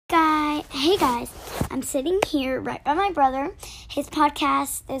Hey guys, I'm sitting here right by my brother. His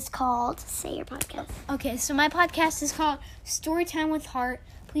podcast is called, say your podcast. Okay, so my podcast is called Storytime with Heart.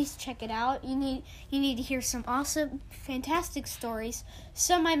 Please check it out. You need to hear some awesome, fantastic stories.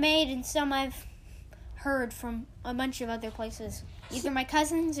 Some I made and some I've heard from a bunch of other places. Either my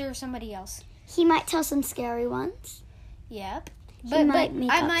cousins or somebody else. He might tell some scary ones. Yep.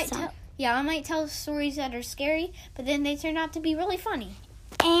 I might tell stories that are scary, but then they turn out to be really funny.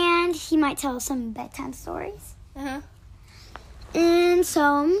 And he might tell some bedtime stories. Uh-huh. And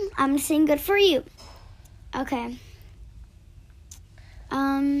so, I'm going to sing Good For You. Okay.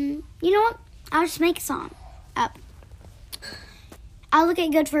 You know what? I'll just make a song up. I'll look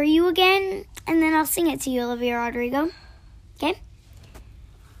at Good For You again, and then I'll sing it to you, Olivia Rodrigo. Okay?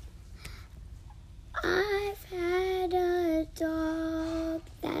 I've had a dog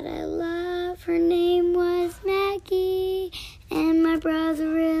that I love. Her name was Maggie, and my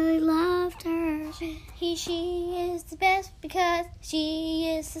brother really loved her. She is the best because she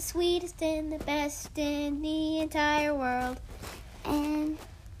is the sweetest and the best in the entire world. And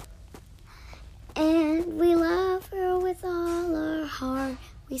we love her with all our heart.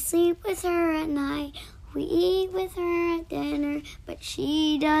 We sleep with her at night. We eat with her at dinner. But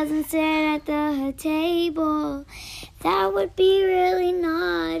she doesn't sit at the table. That would be really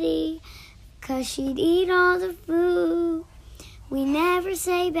naughty, 'cause she'd eat all the food. We never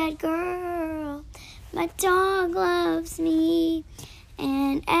say bad girl. My dog loves me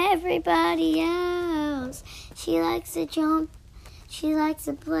and everybody else. She likes to jump. She likes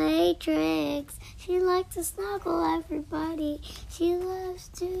to play tricks. She likes to snuggle everybody. She loves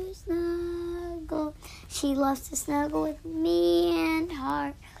to snuggle. She loves to snuggle with me and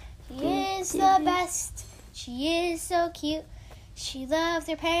Heart. She is the best. She is so cute. She loves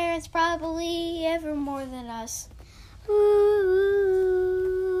her parents probably ever more than us.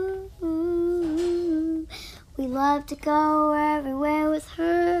 Ooh, we love to go everywhere with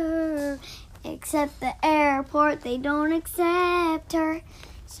her. Except the airport, they don't accept her.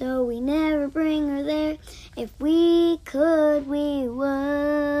 So we never bring her there. If we could, we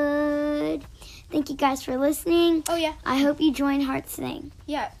would. Thank you guys for listening. Oh, yeah. I hope you join Hearts Sing.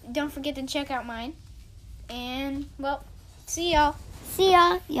 Yeah, don't forget to check out mine. And, well, see y'all. See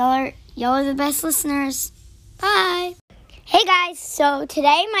ya. Y'all are the best listeners. Bye. Hey guys, so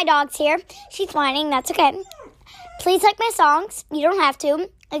today my dog's here. She's whining, that's okay. Please like my songs. You don't have to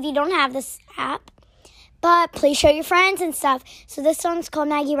if you don't have this app. But please show your friends and stuff. So this song's called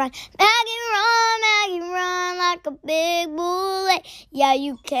Maggie Run. Maggie run like a big bullet. Yeah,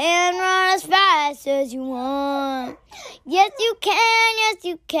 you can run as fast as you want. Yes, you can, yes,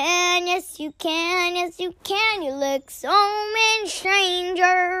 you can, yes, you can, yes, you can. You look so many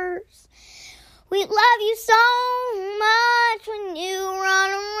strangers. We love you so much when you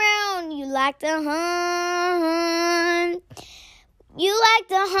run around. You like to hunt. You like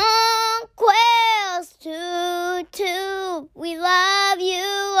to hunt quails too. We love you,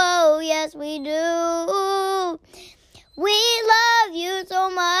 oh yes we do. We love you so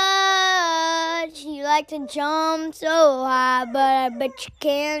much. You like to jump so high, but I bet you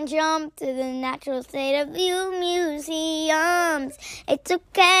can't jump to the natural state of you museums. It's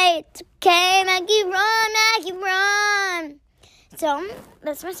okay, Maggie run. So,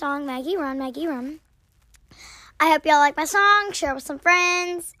 that's my song, Maggie Run. I hope y'all like my song, share it with some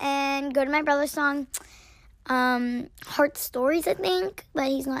friends, and go to my brother's song, Heart Stories, I think, but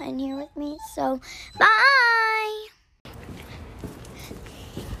he's not in here with me, so bye!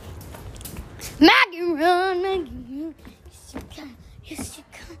 Maggie run, yes you can, yes you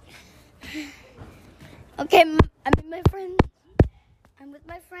can. Okay, I'm with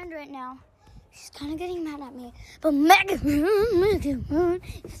my friend right now. She's kind of getting mad at me, but Maggie run,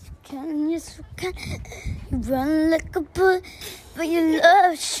 yes you can, yes you can. You run like a bullet, but you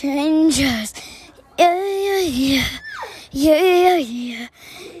love strangers. Yeah.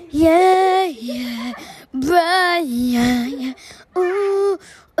 Bruh, yeah. Ooh,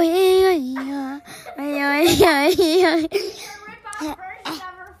 yeah.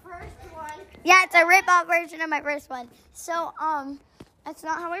 Yeah, it's a rip-off version of my first one. So, that's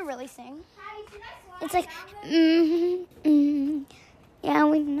not how I really sing. It's like, yeah,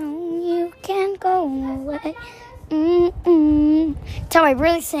 we know you can't go away. That's how I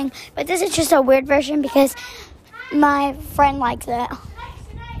really sing. But this is just a weird version because my friend likes it.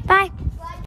 Bye.